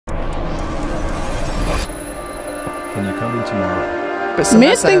when you come in tomorrow. But so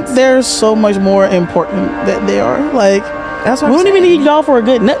men think they're so much more important than they are. Like, that's what we don't even need y'all for a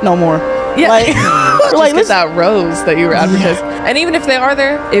good nut no more. Yeah. Like, like get that rose that you were advertising. Yeah. And even if they are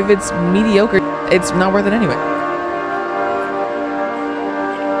there, if it's mediocre, it's not worth it anyway.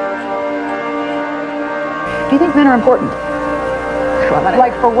 Do you think men are important?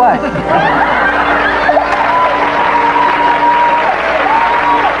 Like for what?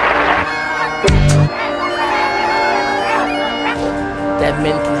 That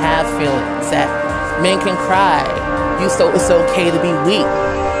men can have feelings, that men can cry. So it's okay to be weak.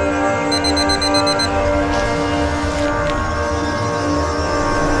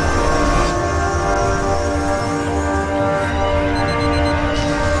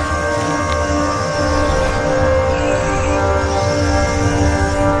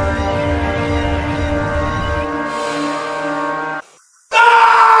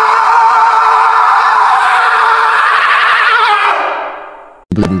 I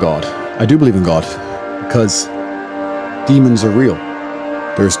believe in God. I do believe in God because demons are real.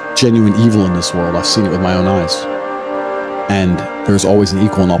 There's genuine evil in this world. I've seen it with my own eyes. And there's always an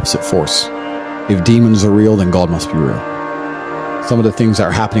equal and opposite force. If demons are real, then God must be real. Some of the things that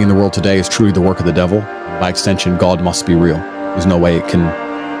are happening in the world today is truly the work of the devil. By extension, God must be real. There's no way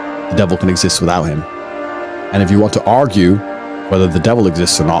the devil can exist without him. And if you want to argue whether the devil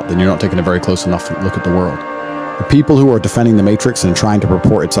exists or not, then you're not taking a very close enough look at the world. The people who are defending the Matrix and trying to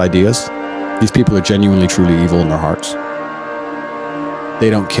purport its ideas, these people are genuinely, truly evil in their hearts. They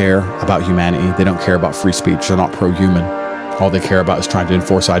don't care about humanity. They don't care about free speech. They're not pro-human. All they care about is trying to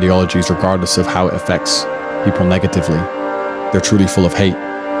enforce ideologies regardless of how it affects people negatively. They're truly full of hate.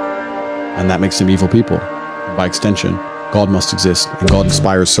 And that makes them evil people. And by extension, God must exist, and God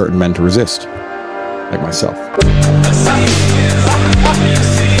inspires certain men to resist, like myself.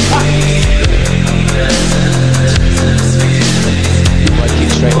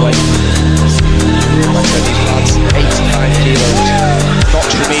 Straight away. 85 kilos. Not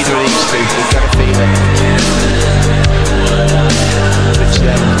from either of these two, we've got to feel it. Which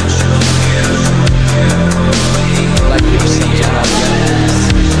then, like we've seen it like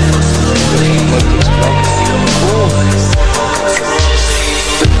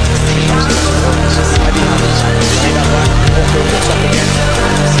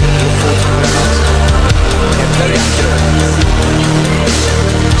very accurate.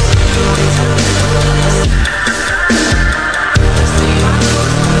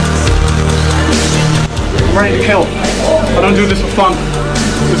 I'm ready to kill. I don't do this for fun.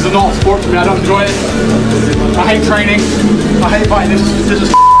 This is not a sport to me. I don't enjoy it. I hate training. I hate fighting. This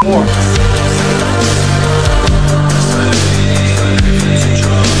is war.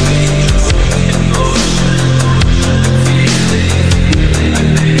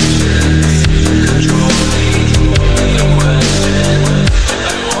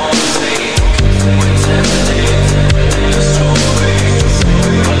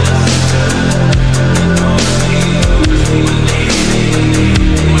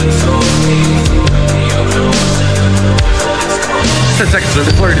 Seconds, so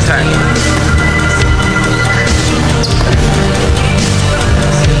deploy to attack.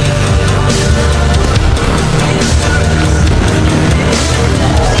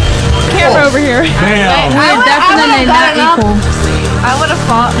 Camera over here. Damn. We're definitely not equal. I would have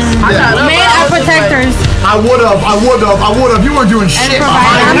fought. Men are protectors. I would have. You weren't doing shit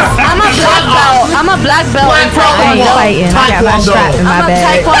behind me. I'm a black belt. I'm a black belt in Taekwondo. Fighting. I got my strap in my bag. I'm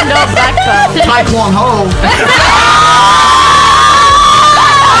a Taekwondo black belt. Taekwondo.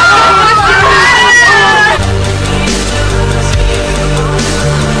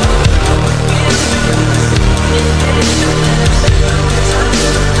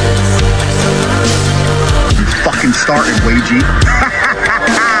 Fucking started, Wagey.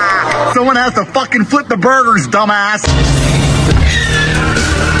 Someone has to fucking flip the burgers, dumbass.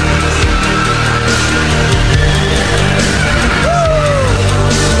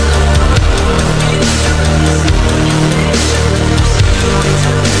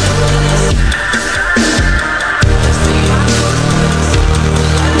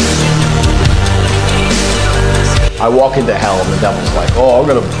 I walk into hell and the devil's like, oh, I'm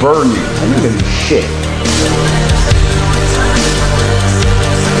gonna burn you. And you're gonna do shit.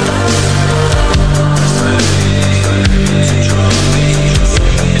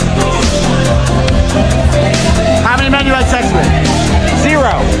 How many men you had sex with? 0.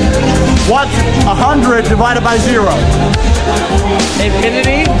 What's 100 divided by 0?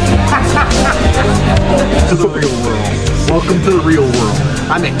 Infinity? To the real world. Welcome to the real world.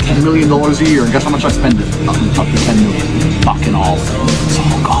 I make $10 million a year, and guess how much I spend it? Nothing up to $10 million. Fucking all. It's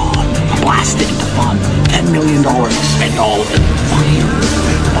all gone. I blast it into fun. $10 $1 million. I'll spend all of it.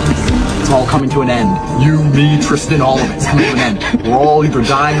 It's all coming to an end. You, me, Tristan, all of it's coming to an end. We're all either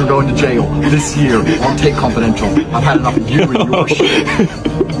dying or going to jail. This year, on Tate Confidential. I've had enough of you and your shit.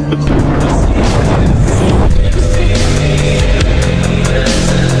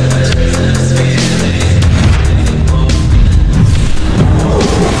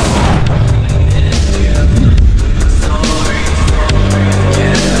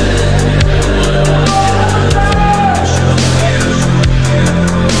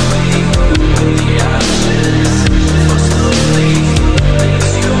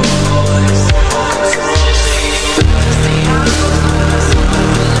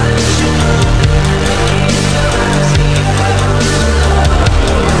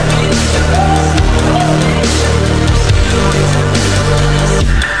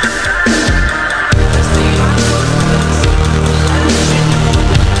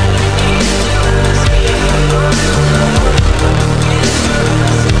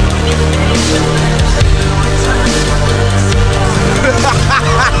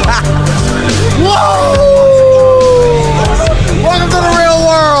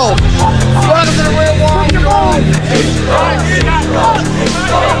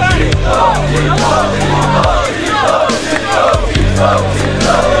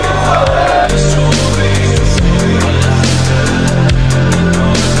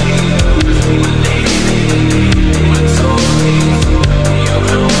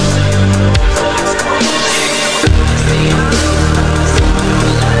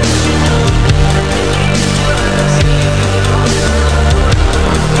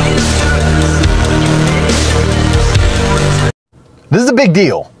 This is a big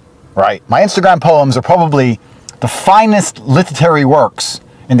deal, right? My Instagram poems are probably the finest literary works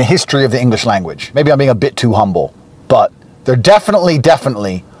in the history of the English language. Maybe I'm being a bit too humble, but they're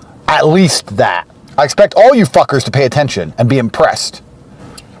definitely at least that. I expect all you fuckers to pay attention and be impressed.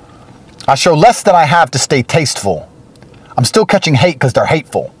 I show less than I have to stay tasteful. I'm still catching hate because they're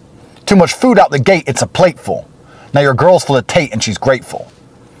hateful. Too much food out the gate, it's a plateful. Now your girl's full of Tate and she's grateful.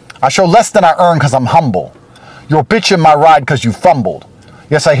 I show less than I earn because I'm humble. You're bitching my ride because you fumbled.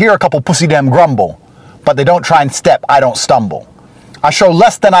 Yes, I hear a couple pussy them grumble, but they don't try and step, I don't stumble. I show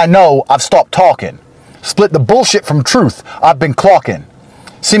less than I know, I've stopped talking. Split the bullshit from truth, I've been clocking.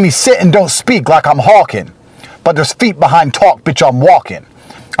 See me sit and don't speak like I'm hawking, but there's feet behind talk, bitch, I'm walking.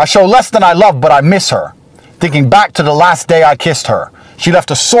 I show less than I love, but I miss her. Thinking back to the last day I kissed her. She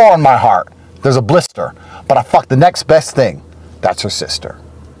left a sore on my heart, there's a blister, but I fucked the next best thing, that's her sister.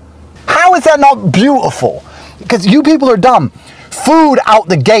 How is that not beautiful? Because you people are dumb. Food out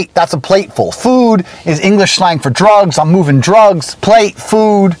the gate, that's a plateful. Food is English slang for drugs. I'm moving drugs, plate,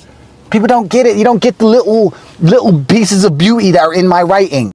 food. People don't get it. You don't get the little pieces of beauty that are in my writing.